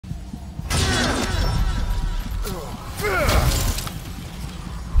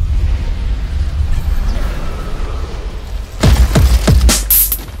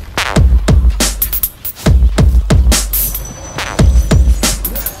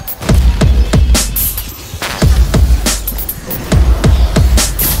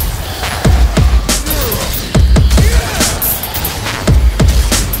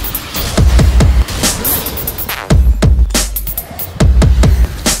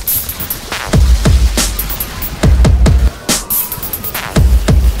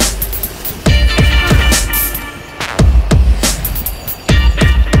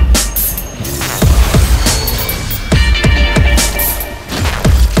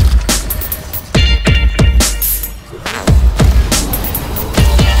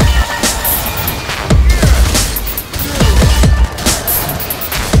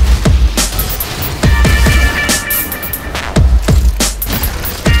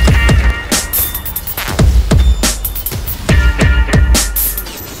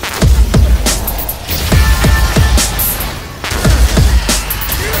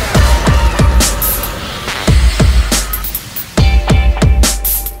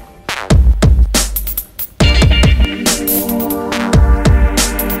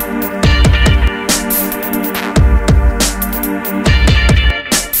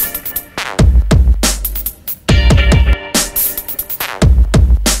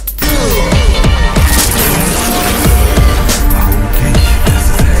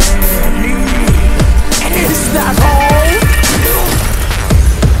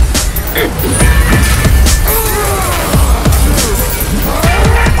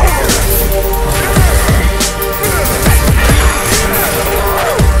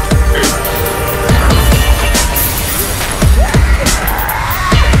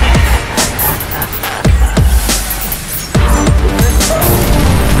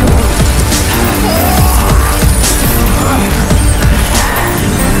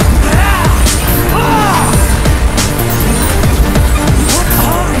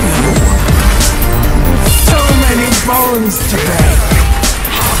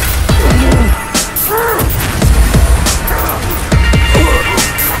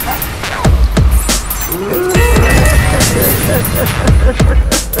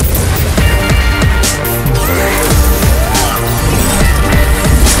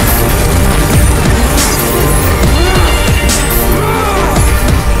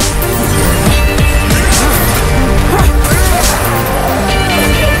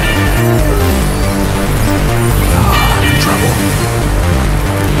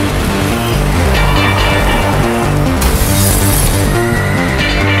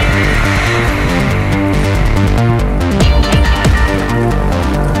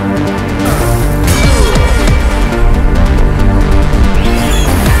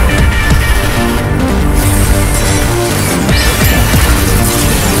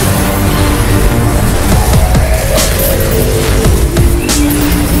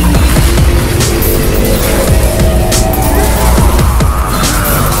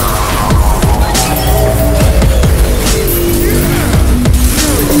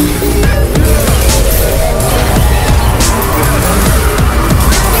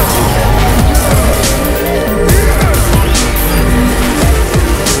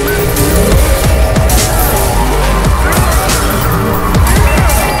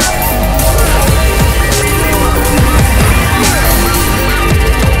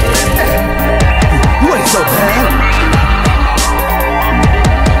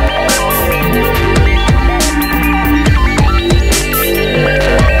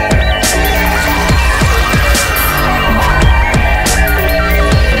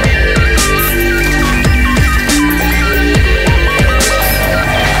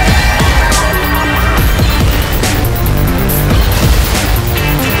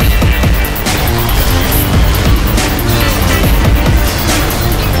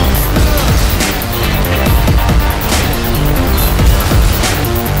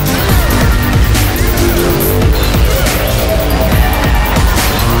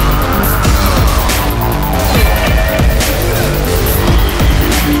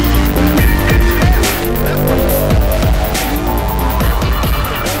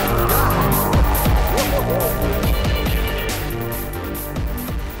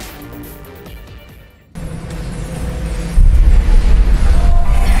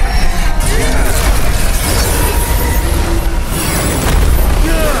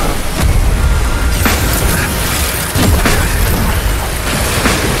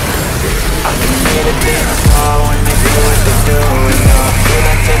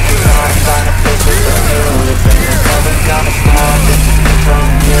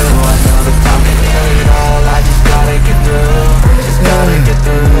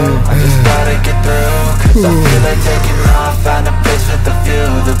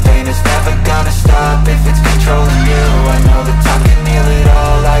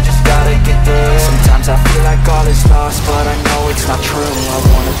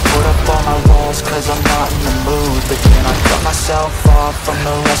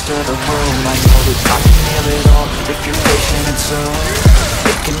soon.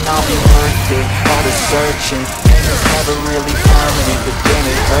 It can all be worth it, all the searching. Pain is never really permanent, but then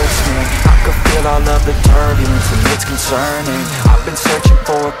it hurts me. I can feel all of the turbulence and it's concerning. I've been searching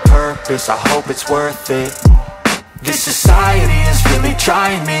for a purpose, I hope it's worth it. This society is really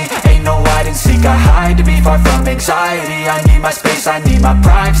trying me. Ain't no hide and seek, I hide to be far from anxiety. I need my space, I need my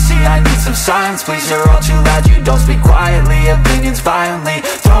privacy. I need some silence, please, you're all too loud. You don't speak quietly, opinions violently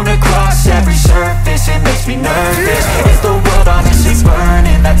thrown across every surface. It makes me nervous. Is the world honestly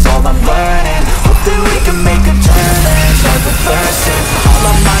burning? That's all I'm learning. Hope that we can make a turn and start reversing.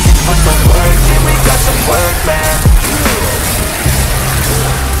 All our minds and put the work in. We got some work, man.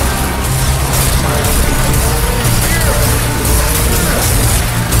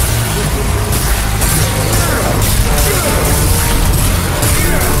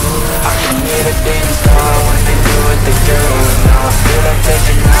 The demons call when they do what they do. And now I feel like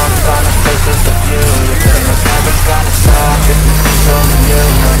taking off, find a place with a view. The pain was never gonna stop if it's only you.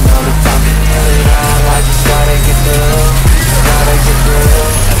 I know that time can heal it all, I just gotta get through. Just gotta get through,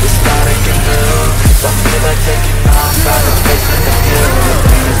 I just gotta get through. Cause I feel like taking off, find a place with a view. The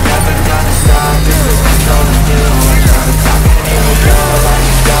pain is never gonna stop if it's only you. I know that time can heal it all, I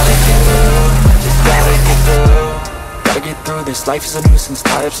just gotta get through. Just gotta get through. Gotta get through this, life is a nuisance,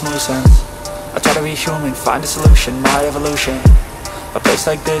 tie up some loose ends. I try to be human, find a solution, my evolution. A place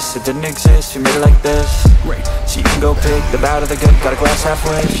like this, it didn't exist, we made it like this. So you can go pick the bad or the good, got a glass half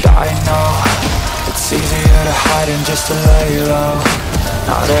full. I know, it's easier to hide than just to lay low.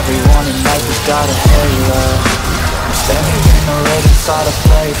 Not everyone in life has got a halo. I'm standing in the red inside a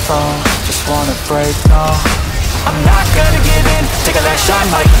playphone. Just wanna break, no, I'm not gonna give in. Take a last shot,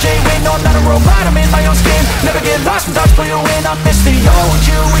 Michael J. Win. No, I'm not a robot, I'm in my own skin. Never get lost when thoughts pull you in. I miss the old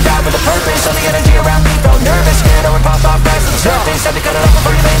you, we died with a purpose. All the energy around me felt nervous, scared I would pop off fast to the surface. Had to cut it off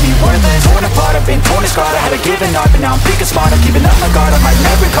before you made me worthless. Torn apart, I've been torn and scarred. I had to give up, and now I'm thinking smart. I'm keeping up my guard, I'm writing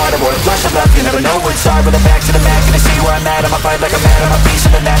every card. I wore a flush of love, you never know what's hard. With a back to the mat, gonna see where I'm at. I'ma fight like I'm mad, I'm a piece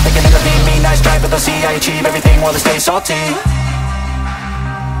of the net. They can never beat me, nice try, but they'll see I achieve everything while they stay salty.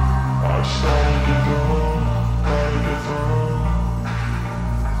 I started to do